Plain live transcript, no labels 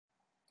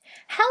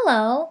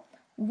Hello,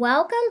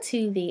 welcome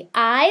to the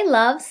I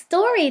Love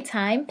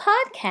Storytime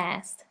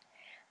podcast.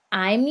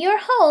 I'm your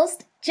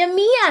host,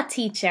 Jamia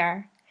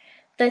Teacher.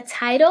 The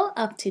title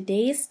of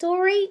today's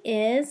story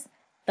is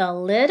The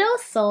Little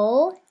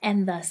Soul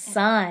and the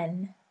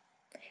Sun.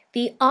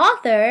 The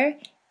author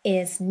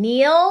is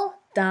Neil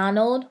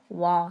Donald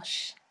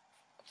Walsch.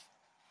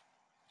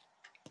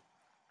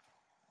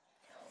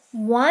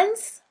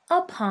 Once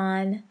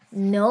upon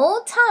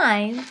no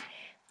time,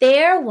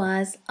 there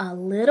was a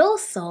little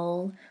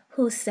soul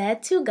who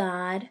said to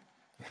God,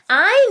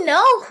 I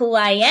know who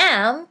I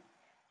am.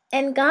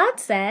 And God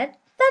said,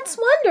 That's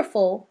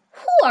wonderful.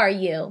 Who are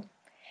you?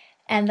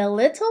 And the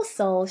little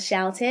soul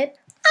shouted,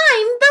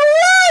 I'm the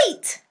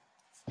light.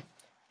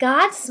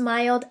 God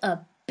smiled a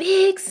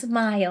big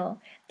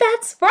smile.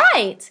 That's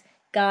right,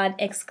 God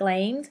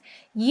exclaimed.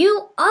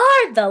 You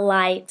are the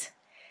light.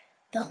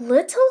 The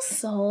little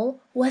soul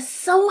was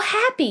so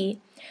happy,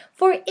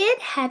 for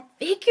it had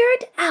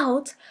figured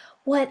out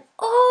what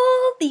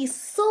all these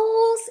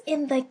souls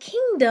in the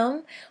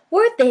kingdom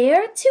were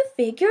there to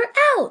figure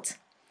out.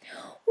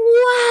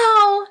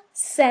 Wow,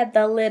 said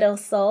the little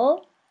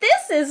soul.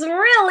 This is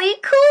really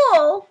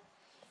cool.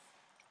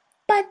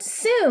 But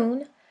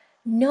soon,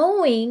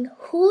 knowing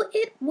who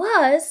it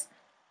was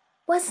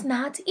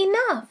not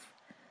enough.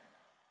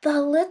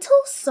 The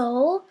little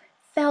soul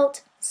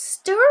felt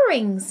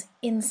stirrings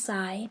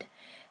inside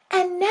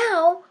and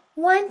now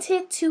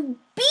wanted to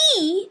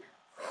be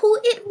who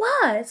it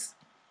was.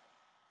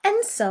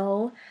 And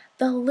so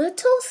the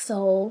little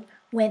soul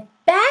went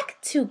back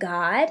to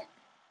God,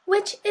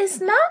 which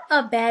is not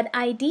a bad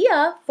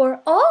idea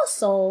for all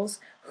souls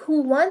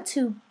who want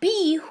to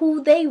be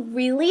who they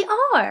really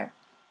are,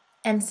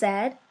 and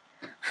said,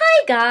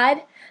 Hi,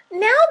 God.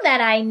 Now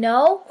that I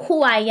know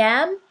who I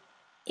am,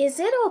 is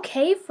it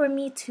okay for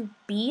me to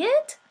be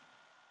it?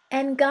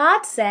 And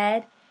God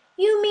said,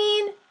 You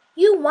mean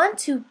you want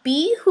to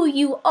be who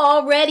you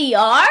already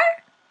are?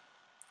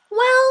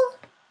 Well,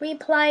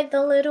 replied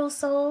the little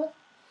soul,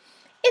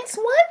 it's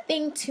one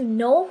thing to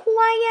know who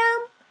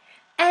I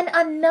am, and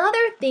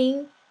another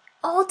thing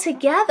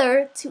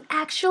altogether to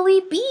actually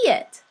be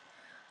it.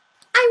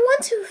 I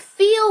want to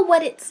feel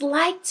what it's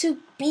like to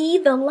be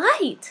the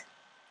light.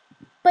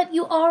 But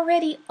you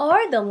already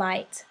are the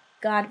light,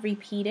 God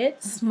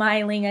repeated,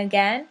 smiling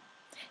again.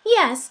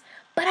 Yes,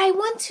 but I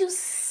want to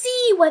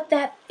see what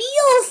that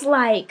feels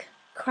like,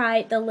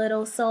 cried the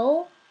little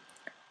soul.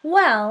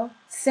 Well,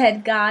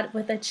 said God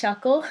with a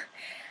chuckle,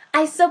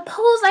 I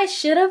suppose I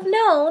should have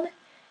known.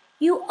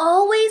 You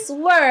always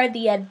were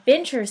the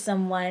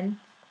adventuresome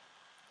one.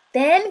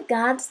 Then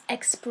God's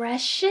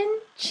expression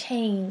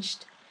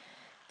changed.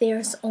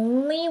 There's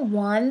only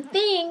one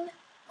thing.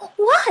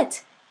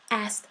 What?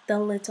 Asked the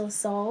little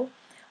soul.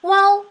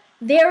 Well,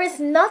 there is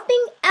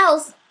nothing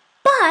else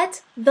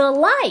but the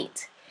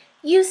light.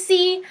 You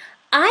see,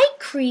 I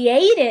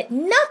created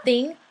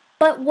nothing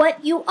but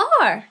what you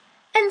are.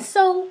 And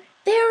so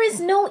there is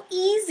no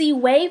easy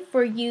way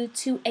for you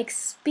to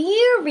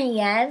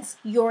experience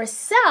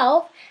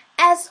yourself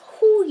as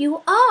who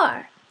you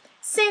are,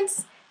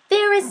 since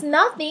there is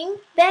nothing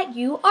that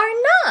you are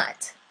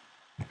not.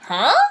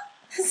 Huh?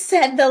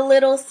 Said the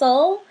little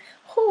soul,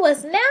 who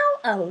was now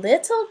a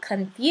little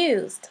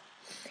confused.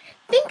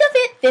 Think of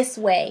it this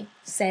way,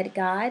 said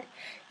God.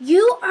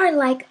 You are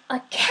like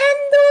a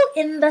candle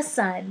in the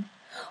sun.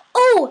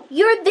 Oh,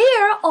 you're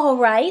there, all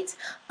right,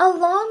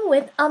 along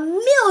with a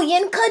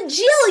million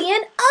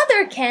kajillion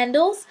other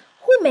candles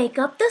who make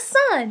up the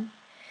sun.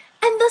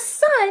 And the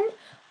sun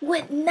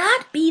would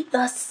not be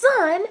the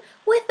sun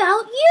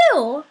without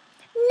you.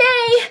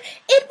 Nay,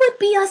 it would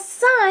be a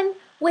sun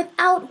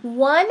without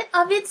one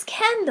of its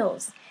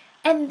candles,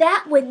 and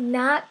that would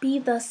not be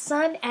the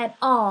sun at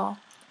all,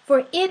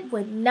 for it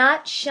would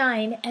not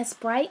shine as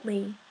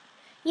brightly.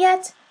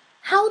 Yet,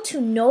 how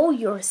to know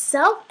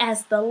yourself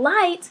as the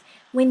light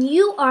when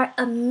you are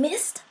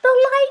amidst the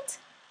light?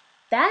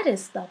 That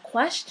is the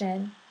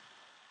question.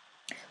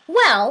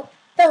 Well,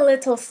 the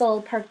little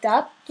soul perked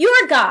up.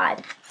 You're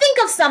God. Think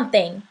of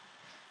something.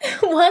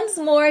 Once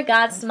more,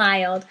 God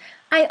smiled.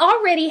 I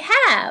already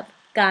have,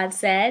 God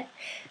said.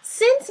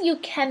 Since you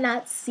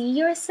cannot see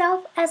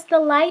yourself as the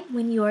light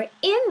when you're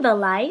in the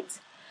light,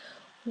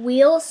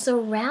 we'll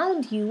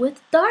surround you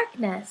with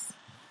darkness.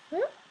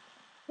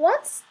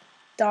 What's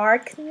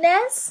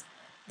darkness?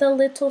 The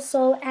little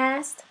soul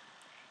asked.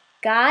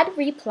 God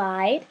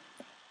replied,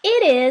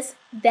 It is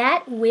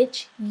that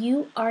which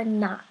you are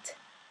not.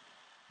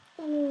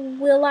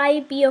 Will I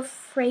be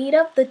afraid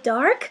of the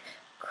dark?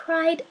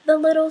 Cried the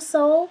little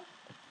soul.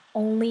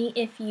 Only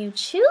if you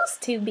choose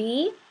to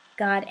be,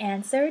 God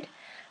answered.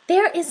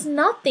 There is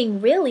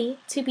nothing really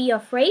to be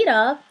afraid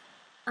of,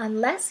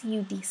 unless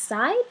you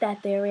decide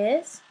that there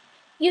is.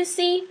 You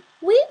see,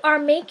 we are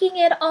making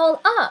it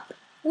all up.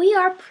 We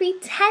are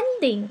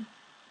pretending.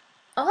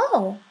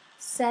 Oh,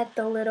 said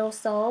the little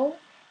soul,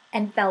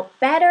 and felt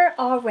better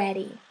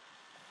already.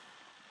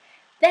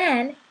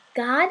 Then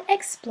God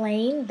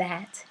explained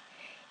that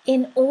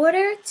in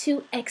order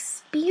to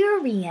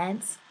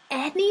experience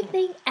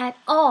anything at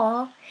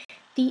all,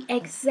 the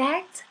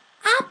exact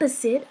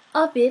opposite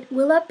of it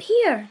will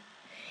appear.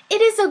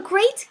 It is a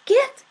great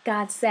gift,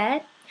 God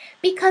said,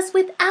 because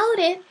without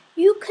it,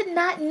 you could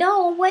not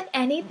know what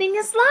anything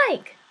is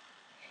like.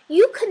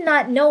 You could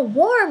not know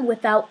warm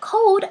without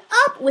cold,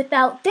 up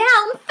without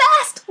down,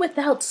 fast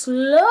without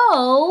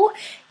slow.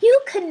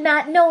 You could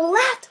not know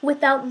left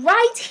without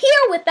right,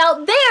 here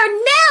without there,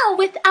 now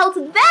without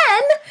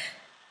then.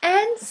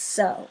 And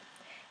so,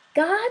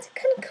 God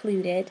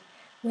concluded,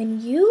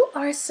 when you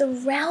are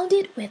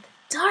surrounded with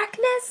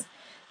darkness,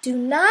 do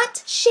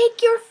not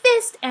shake your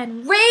fist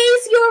and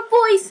raise your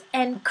voice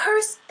and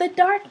curse the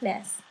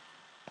darkness.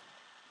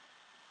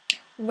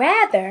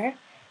 Rather,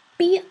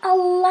 be a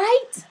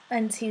light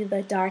unto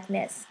the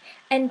darkness,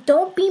 and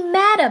don't be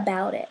mad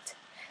about it.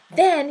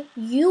 Then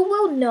you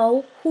will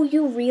know who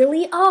you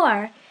really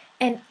are,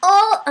 and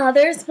all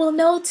others will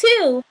know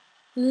too.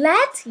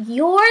 Let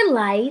your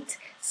light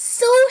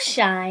so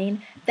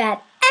shine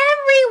that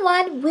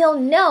everyone will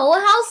know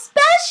how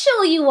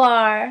special you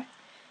are.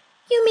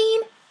 You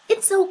mean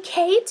it's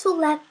okay to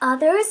let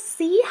others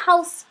see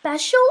how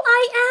special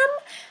I am?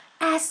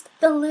 Asked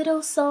the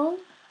little soul.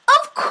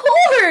 Of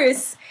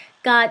course!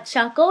 God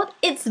chuckled.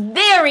 It's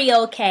very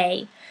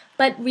okay.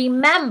 But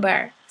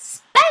remember,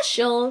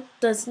 special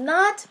does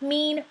not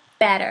mean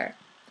better.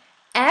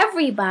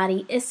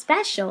 Everybody is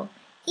special,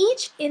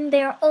 each in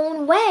their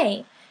own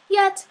way.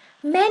 Yet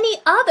many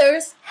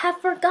others have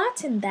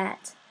forgotten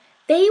that.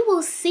 They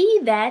will see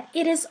that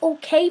it is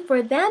okay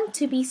for them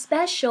to be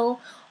special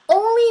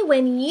only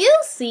when you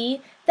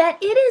see that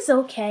it is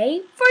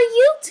okay for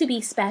you to be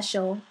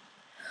special.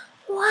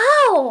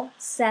 Wow,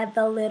 said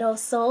the little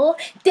soul,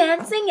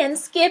 dancing and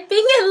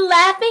skipping and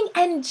laughing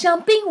and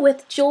jumping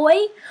with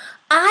joy.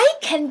 I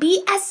can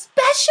be as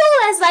special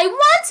as I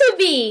want to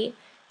be.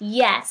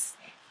 Yes,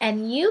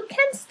 and you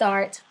can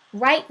start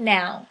right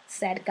now,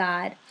 said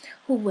God,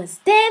 who was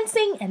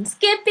dancing and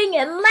skipping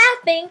and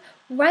laughing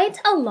right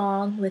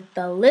along with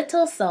the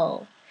little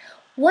soul.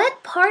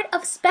 What part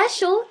of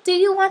special do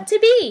you want to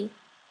be?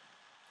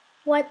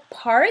 What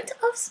part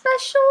of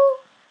special?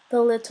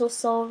 The little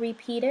soul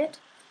repeated.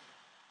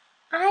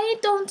 I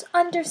don't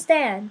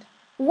understand.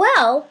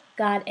 Well,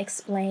 God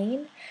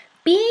explained,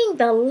 being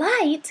the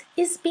light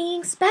is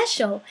being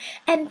special,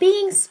 and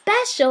being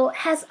special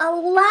has a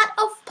lot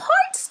of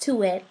parts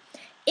to it.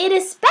 It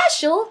is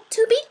special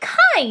to be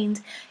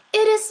kind.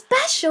 It is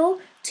special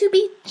to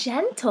be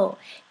gentle.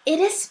 It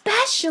is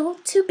special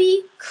to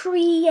be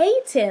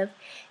creative.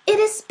 It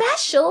is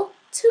special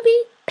to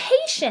be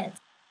patient.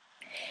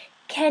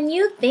 Can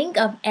you think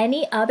of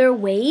any other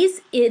ways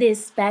it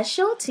is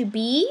special to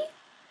be?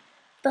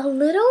 The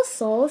little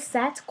soul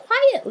sat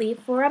quietly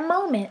for a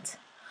moment.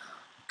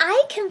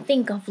 I can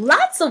think of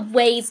lots of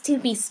ways to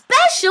be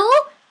special,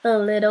 the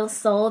little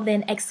soul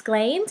then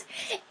exclaimed.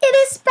 It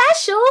is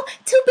special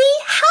to be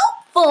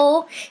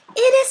helpful.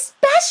 It is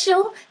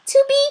special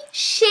to be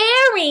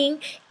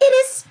sharing. It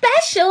is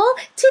special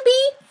to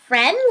be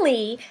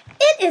friendly.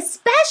 It is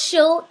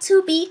special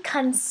to be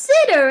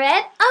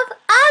considerate of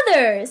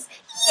others.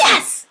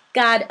 Yes,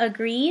 God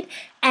agreed,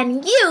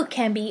 and you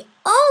can be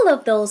all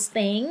of those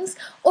things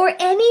or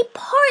any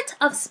part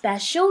of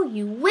special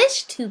you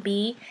wish to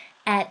be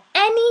at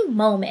any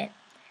moment.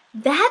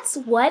 That's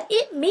what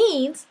it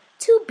means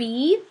to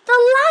be the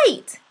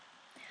light.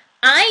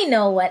 I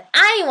know what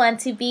I want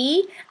to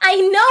be. I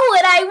know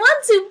what I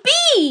want to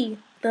be,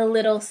 the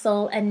little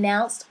soul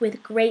announced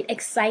with great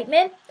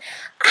excitement.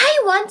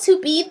 I want to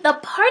be the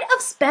part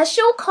of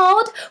special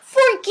called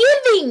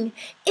forgiving.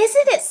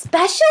 Isn't it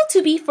special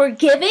to be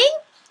forgiving?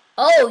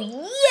 Oh,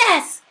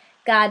 yes,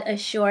 God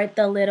assured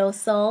the little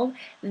soul.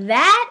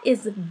 That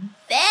is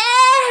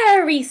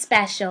very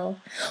special.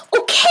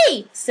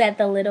 Okay, said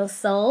the little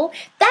soul.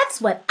 That's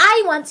what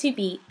I want to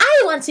be.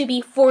 I want to be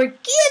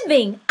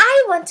forgiving.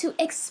 I want to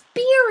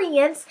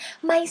experience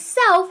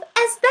myself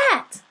as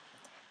that.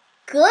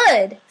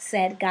 Good,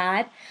 said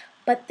God.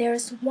 But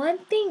there's one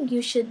thing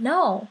you should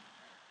know.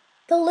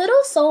 The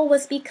little soul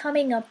was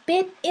becoming a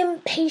bit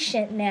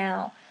impatient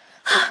now.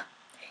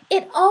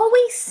 It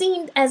always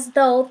seemed as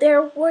though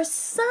there were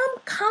some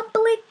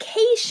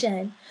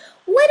complication.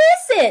 What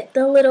is it?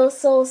 The little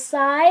soul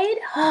sighed.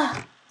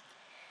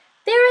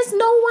 There is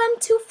no one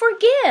to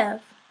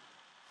forgive.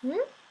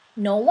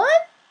 No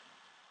one?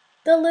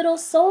 The little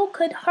soul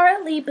could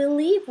hardly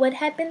believe what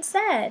had been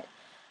said.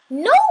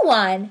 No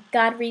one,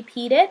 God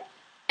repeated.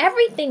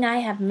 Everything I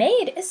have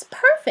made is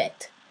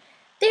perfect.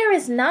 There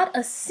is not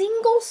a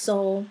single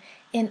soul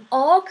in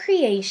all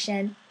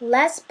creation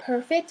less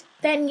perfect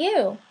than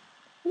you.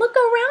 Look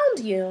around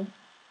you.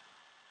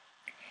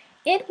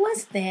 It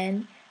was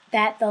then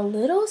that the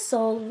little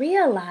soul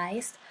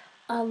realized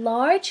a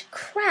large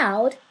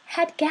crowd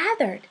had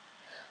gathered.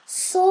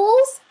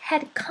 Souls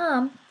had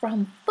come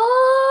from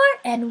far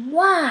and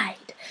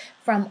wide,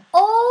 from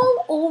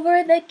all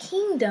over the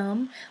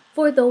kingdom,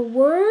 for the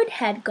word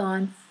had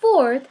gone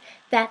forth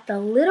that the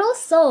little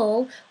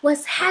soul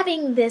was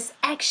having this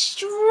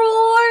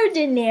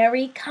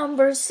extraordinary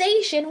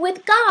conversation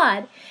with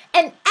God,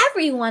 and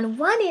everyone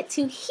wanted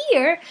to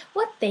hear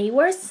what they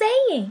were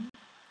saying.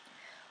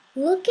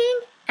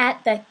 Looking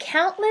at the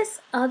countless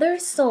other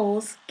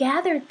souls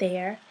gathered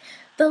there,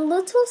 the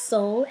little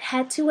soul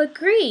had to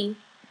agree.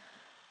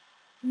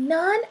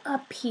 None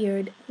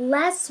appeared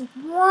less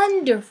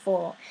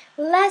wonderful,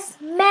 less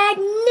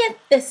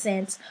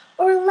magnificent,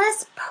 or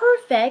less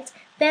perfect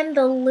than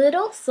the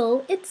little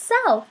soul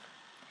itself.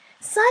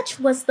 Such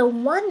was the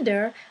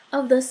wonder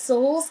of the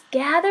souls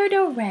gathered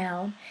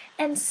around,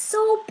 and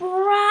so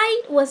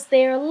bright was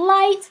their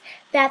light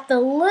that the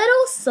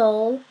little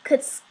soul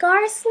could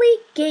scarcely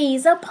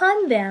gaze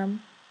upon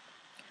them.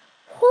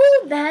 "Who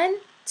then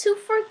to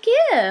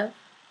forgive?"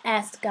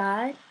 asked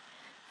God.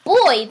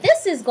 "Boy,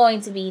 this is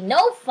going to be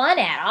no fun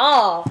at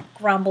all,"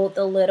 grumbled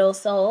the little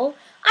soul.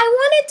 "I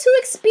wanted to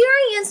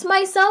experience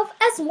myself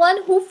as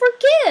one who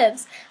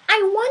forgives.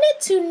 I wanted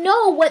to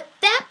know what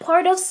that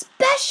part of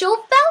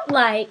special felt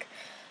like."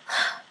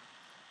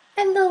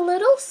 And the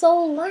little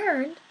soul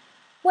learned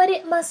what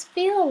it must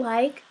feel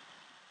like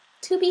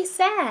to be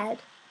sad.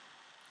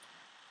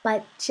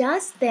 But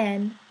just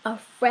then a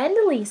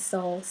friendly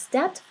soul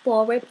stepped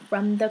forward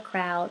from the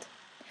crowd.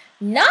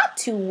 "Not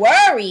to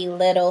worry,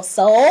 little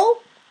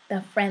soul,"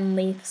 the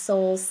friendly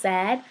soul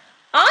said.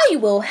 "I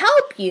will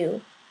help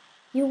you."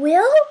 "You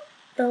will?"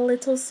 The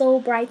little soul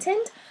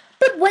brightened.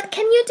 "But what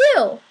can you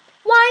do?"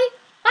 "Why,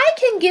 I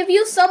can give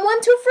you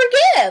someone to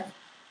forgive."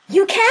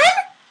 "You can?"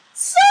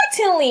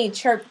 "Certainly,"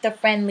 chirped the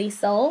friendly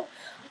soul.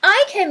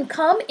 "I can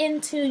come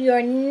into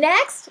your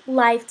next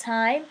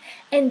lifetime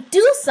and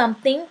do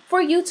something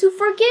for you to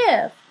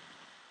forgive."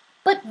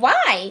 "But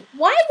why?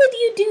 Why would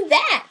you do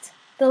that?"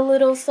 the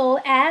little soul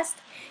asked.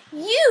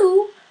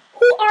 "You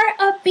who are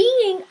a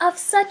being of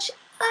such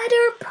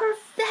utter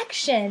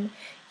perfection,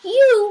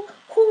 you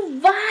who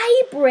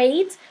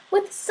vibrate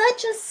with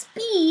such a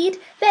speed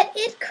that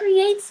it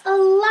creates a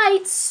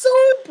light so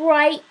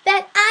bright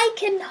that I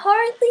can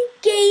hardly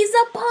gaze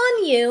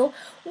upon you,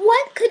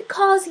 what could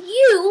cause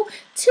you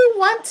to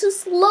want to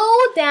slow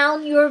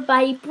down your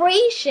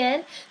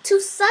vibration to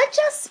such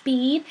a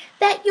speed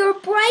that your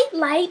bright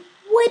light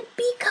would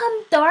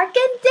become dark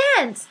and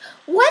dense?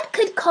 What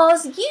could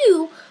cause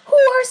you, who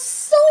are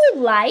so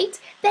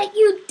light that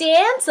you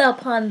dance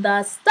upon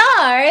the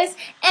stars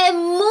and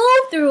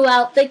move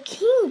throughout the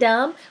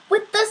kingdom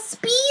with the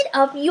speed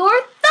of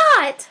your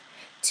thought,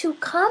 to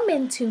come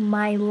into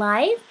my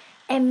life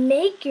and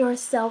make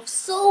yourself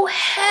so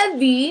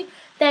heavy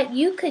that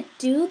you could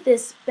do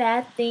this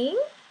bad thing?"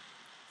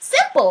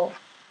 "Simple,"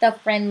 the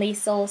friendly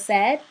soul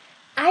said.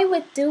 "I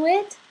would do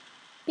it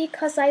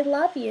because I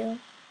love you."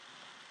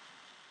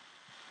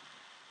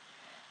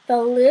 The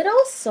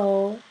little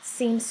soul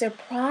seemed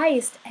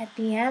surprised at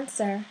the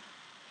answer.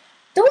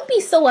 "Don't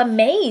be so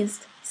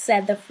amazed,"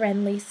 said the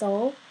friendly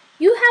soul.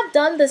 "You have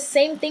done the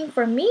same thing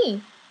for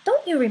me.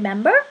 Don't you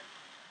remember?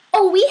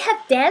 Oh, we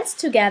have danced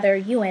together,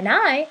 you and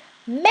I,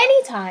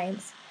 many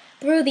times.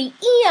 Through the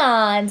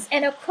eons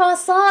and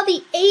across all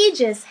the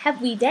ages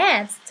have we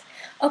danced.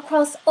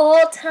 Across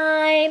all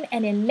time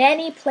and in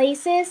many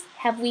places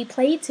have we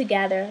played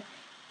together.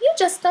 You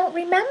just don't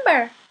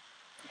remember.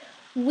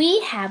 We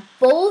have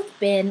both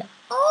been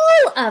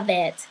all of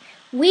it.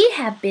 We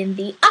have been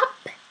the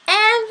up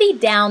and the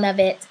down of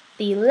it,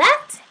 the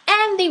left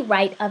and the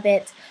right of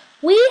it.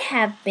 We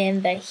have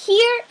been the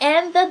here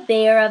and the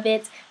there of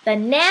it, the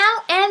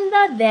now and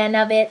the then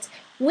of it.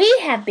 We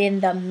have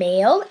been the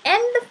male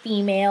and the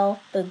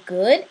female, the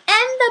good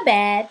and the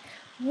bad.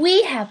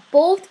 We have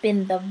both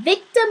been the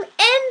victim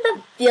and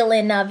the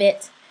villain of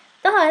it.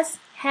 Thus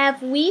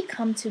have we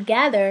come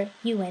together,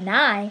 you and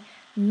I,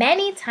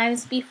 many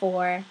times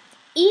before,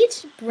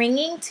 each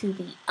bringing to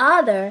the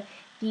other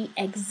the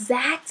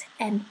exact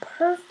and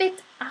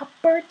perfect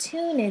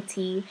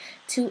opportunity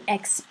to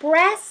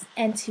express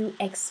and to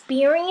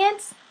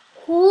experience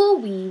who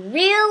we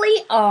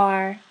really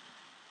are.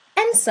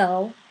 And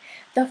so,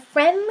 the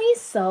friendly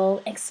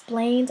soul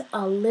explained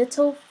a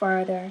little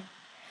further.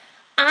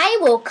 "I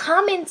will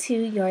come into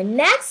your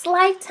next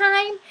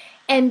lifetime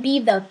and be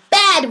the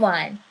bad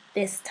one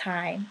this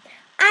time.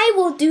 I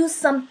will do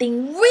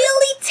something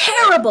really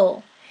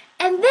terrible,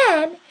 and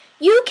then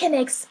you can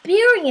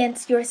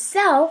experience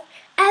yourself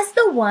as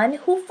the one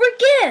who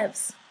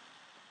forgives."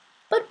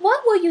 "But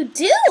what will you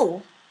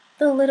do?"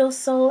 the little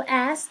soul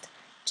asked,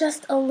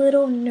 just a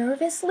little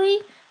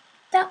nervously.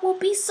 "That will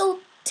be so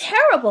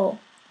terrible."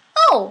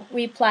 "Oh,"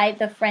 replied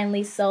the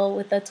friendly soul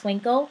with a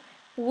twinkle,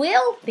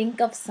 "we'll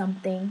think of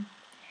something."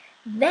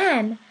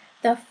 Then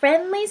the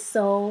friendly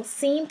soul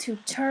seemed to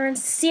turn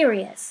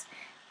serious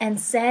and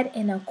said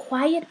in a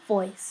quiet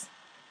voice,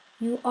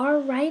 "You are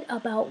right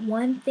about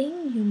one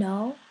thing, you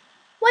know."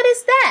 "What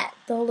is that?"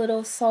 the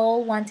little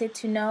soul wanted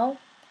to know.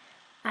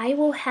 "I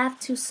will have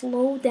to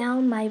slow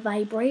down my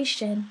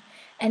vibration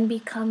and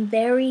become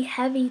very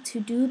heavy to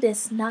do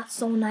this not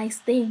so nice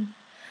thing.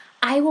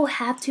 I will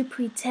have to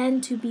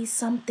pretend to be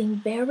something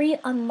very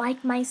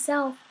unlike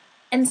myself,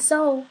 and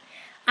so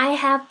I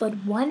have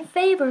but one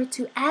favor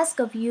to ask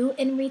of you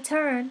in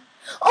return."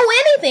 "Oh,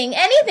 anything,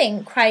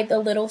 anything!" cried the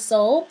little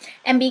soul,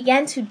 and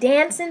began to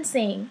dance and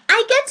sing.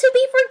 "I get to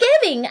be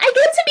forgiving! I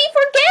get to be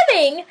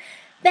forgiving!"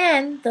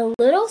 Then the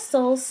little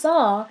soul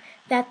saw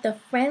that the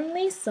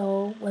friendly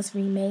soul was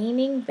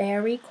remaining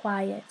very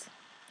quiet.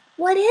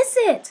 "What is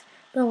it?"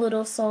 the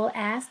little soul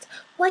asked.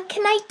 "What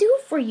can I do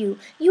for you?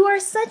 You are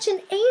such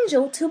an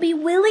angel to be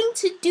willing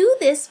to do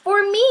this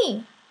for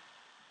me."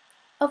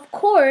 "Of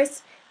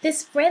course,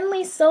 this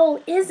friendly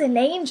soul is an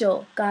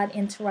angel," God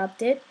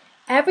interrupted.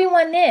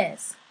 "Everyone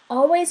is.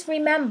 Always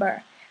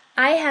remember,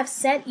 I have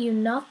sent you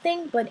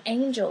nothing but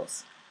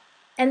angels."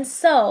 And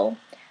so,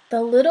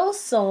 the little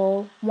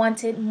soul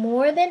wanted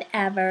more than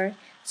ever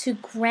to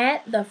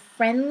grant the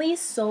friendly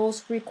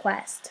soul's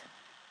request.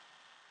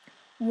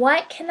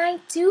 "What can I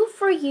do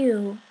for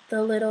you?"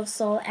 the little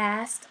soul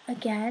asked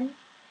again.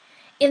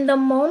 "In the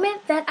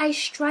moment that I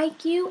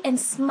strike you and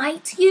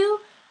smite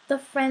you," the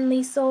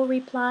friendly soul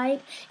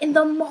replied, "in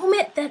the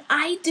moment that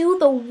I do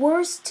the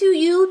worst to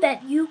you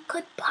that you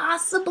could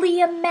possibly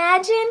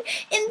imagine,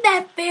 in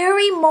that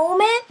very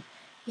moment—"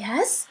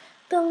 "Yes,"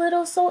 the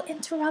little soul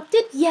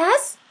interrupted,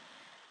 "yes."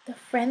 The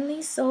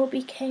friendly soul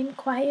became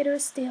quieter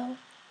still.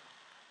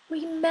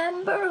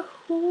 "Remember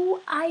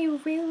who I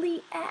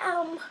really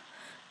am."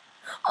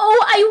 "Oh,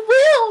 I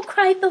will!"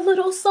 cried the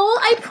little soul.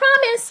 "I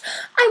promise.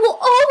 I will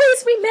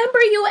always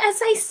remember you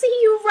as I see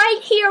you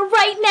right here,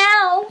 right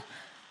now."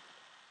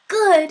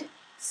 "Good,"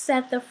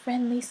 said the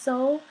friendly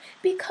soul,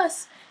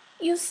 "because,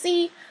 you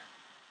see,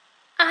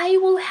 I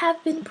will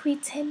have been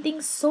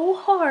pretending so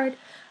hard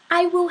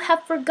I will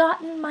have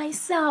forgotten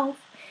myself.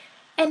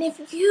 And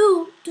if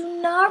you do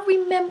not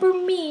remember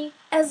me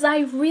as I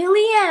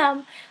really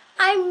am,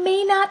 I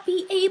may not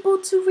be able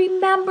to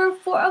remember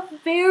for a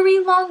very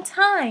long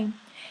time.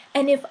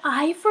 And if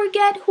I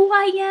forget who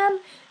I am,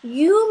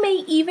 you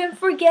may even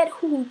forget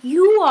who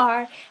you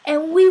are,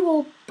 and we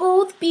will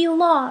both be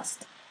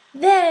lost.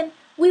 Then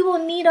we will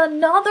need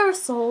another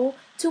soul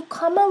to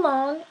come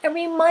along and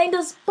remind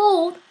us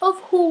both of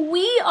who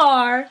we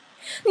are."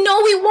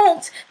 "No, we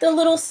won't," the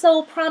little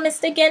soul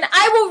promised again.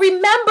 "I will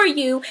remember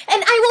you,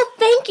 and I will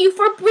thank you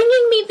for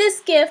bringing me this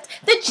gift,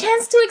 the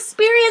chance to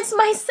experience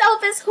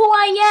myself as who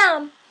I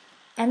am."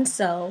 And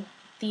so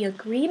the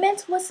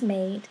agreement was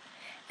made,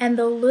 and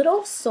the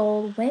little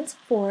soul went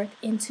forth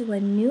into a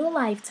new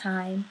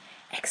lifetime,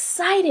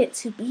 excited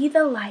to be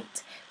the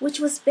light, which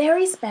was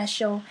very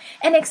special,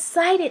 and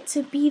excited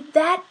to be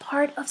that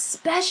part of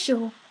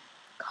special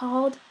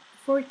called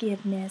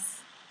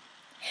forgiveness.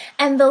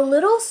 And the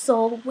little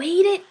soul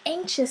waited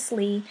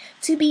anxiously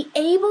to be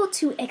able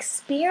to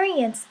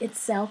experience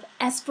itself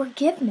as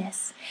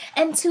forgiveness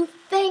and to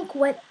thank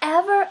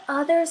whatever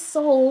other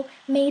soul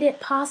made it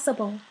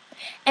possible.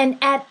 And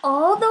at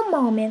all the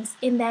moments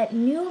in that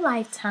new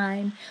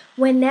lifetime,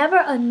 whenever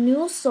a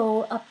new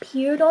soul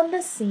appeared on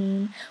the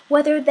scene,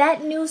 whether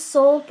that new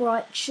soul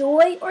brought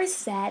joy or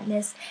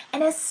sadness,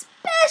 and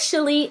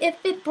especially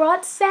if it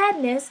brought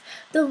sadness,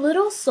 the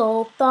little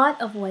soul thought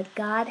of what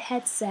God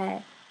had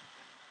said.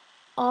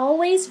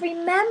 "Always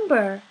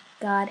remember,"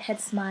 God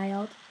had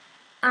smiled,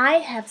 "I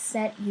have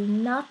sent you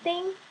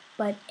nothing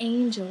but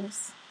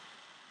angels."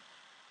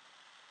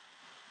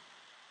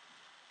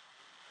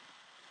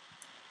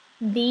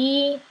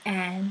 The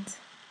end.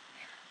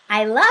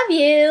 I love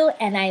you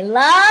and I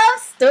love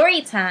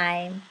story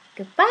time.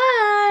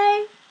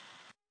 Goodbye.